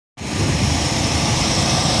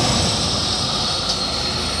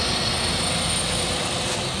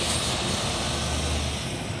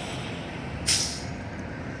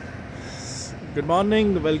Good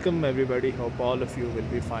morning, welcome everybody. Hope all of you will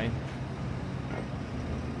be fine.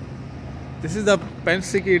 This is the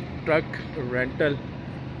Pensiki Truck Rental.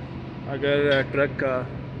 अगर truck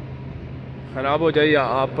ख़राब हो जाए या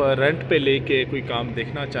आप रेंट पे लेके कोई काम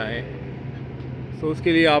देखना चाहें तो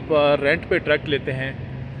उसके लिए आप रेंट पे ट्रक लेते हैं।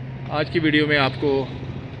 आज की वीडियो में आपको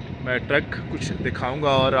मैं ट्रक कुछ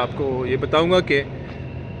दिखाऊंगा और आपको ये बताऊंगा कि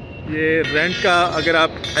ये रेंट का अगर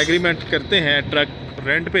आप एग्रीमेंट करते हैं, ट्रक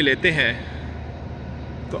रेंट पे लेते हैं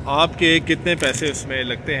तो आपके कितने पैसे उसमें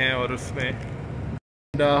लगते हैं और उसमें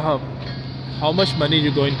how much money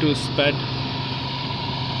you going to spend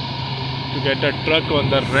to get a truck on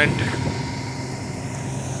the rent.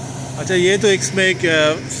 अच्छा, ये तो इसमें एक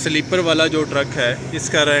स्लीपर वाला जो ट्रक है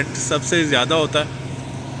इसका रेंट सबसे ज़्यादा होता है।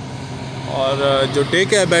 और जो डे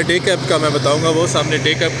कैब है, डे कैब का मैं बताऊंगा। वो सामने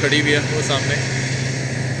डे कैब खड़ी हुई है, वो सामने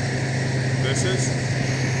this is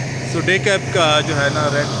so day cab का जो है ना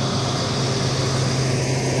रेंट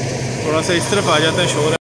थोड़ा सा इस तरफ आ जाता है,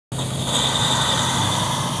 शोर है।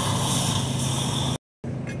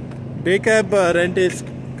 Day cab rent is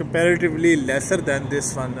comparatively lesser than this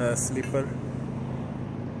one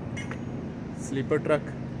sleeper truck.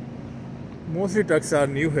 Mostly trucks are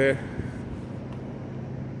new here,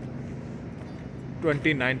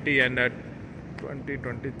 2090 and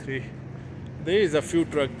 2023. There is a few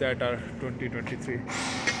trucks that are 2023.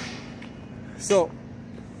 So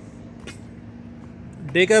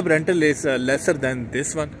Daycab rental is lesser than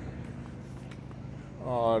this one.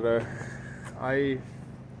 Or I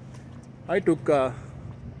took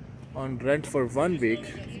on rent for 1 week,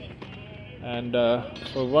 and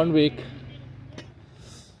for 1 week,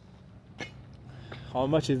 how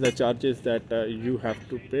much is the charges that you have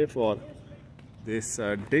to pay for this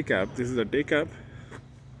day cab? This is a day cab.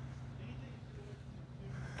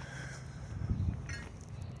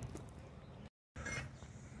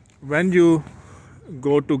 When you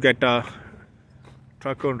go to get a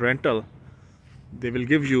truck on rental, they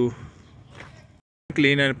will give you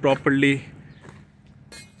clean and properly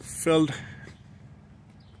filled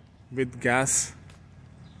with gas.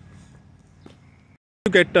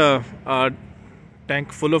 To get a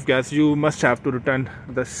tank full of gas, you must have to return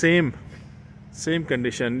the same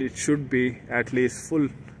condition. It should be at least full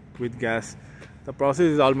with gas. The process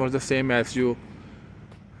is almost the same as you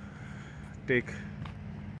take.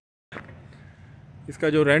 इसका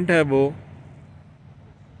जो rent है वो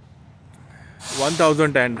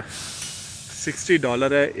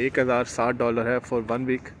 $1060 है, $1060 है for 1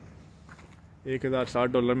 week.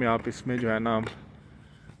 $1060 में आप इसमें जो है ना,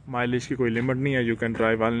 माइलेज की कोई लिमिट नहीं है, you can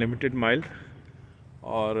drive unlimited mile.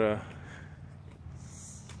 और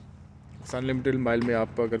अनलिमिटेड माइल में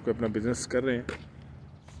आप अगर कोई अपना बिज़नेस कर रहे हैं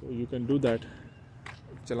तो यू कैन डू दैट,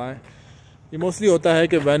 चलाएं। ये मोस्टली होता है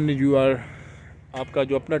कि व्हेन यू आर, आपका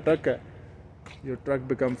जो अपना ट्रक है, your truck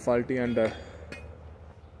become faulty and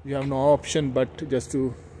you have no option but just to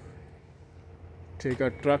take a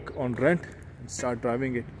truck on rent and start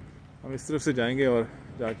driving it. हम इस तरफ से जाएंगे और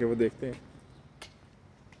जाके वो देखते हैं।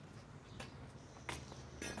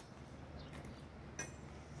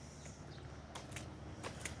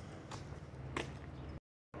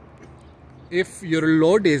 If your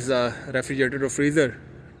load is a refrigerator or freezer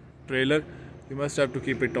trailer, you must have to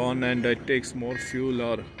keep it on, and it takes more fuel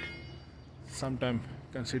or sometimes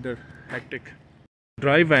consider hectic.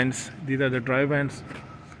 Dry vans, these are the dry vans.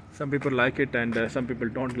 Some people like it and some people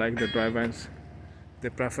don't like the dry vans. They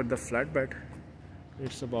prefer the flatbed.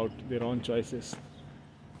 It's about their own choices.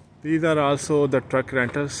 These are also the truck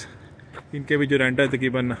rentals. इनके भी जो rent है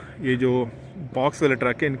तकरीबन, ये जो box वाले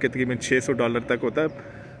truck है इनके तकरीबन $600 तक होता है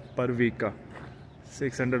पर वीक का,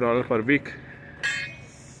 $600 पर वीक।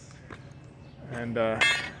 एंड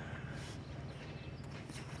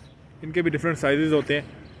इनके भी डिफरेंट साइजेस होते हैं।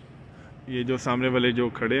 ये जो सामने वाले जो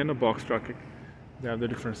खड़े हैं ना box truck, they have the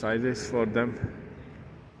different sizes for them.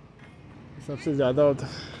 सबसे ज़्यादा होता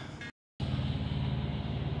है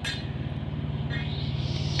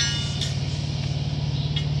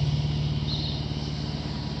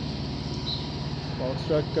बॉक्स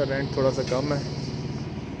ट्रक का रेंट थोड़ा सा कम है,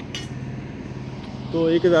 तो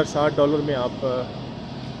 $1060 में आप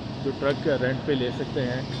जो ट्रक रेंट पे ले सकते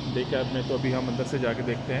हैं डे कैब में। तो अभी हम अंदर से जाके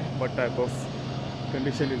देखते हैं what type of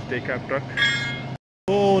condition is day cab truck.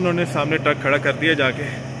 तो उन्होंने सामने ट्रक खड़ा कर दिया, जाके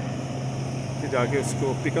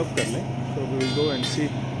उसको पिकअप कर लें। So we will go and see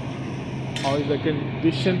how is the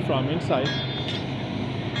condition from inside.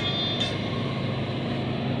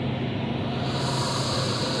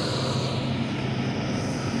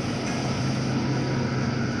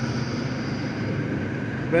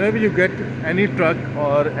 Whenever you get any truck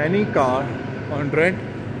or any car on rent,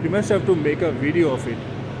 you must have to make a video of it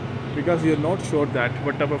because you're not sure that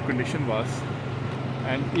what type of condition was,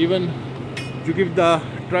 and even you give the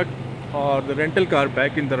truck or the rental car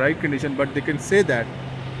back in the right condition, but they can say that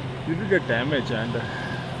you did get damage and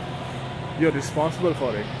you're responsible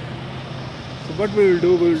for it. So what we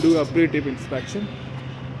will do a pre-tip inspection.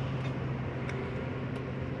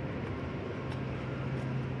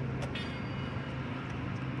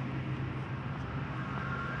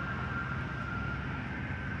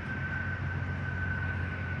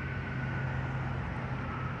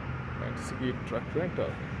 Daycab Truck Rental.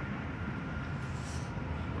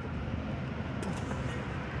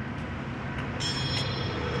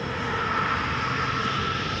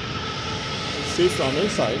 Let's see from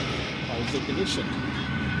inside how is the condition.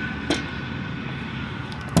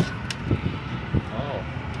 Oh,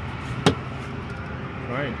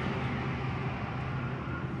 right.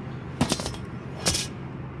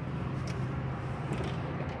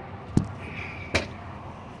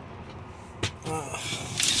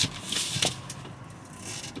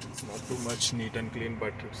 Not too much neat and clean,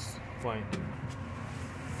 but it's fine.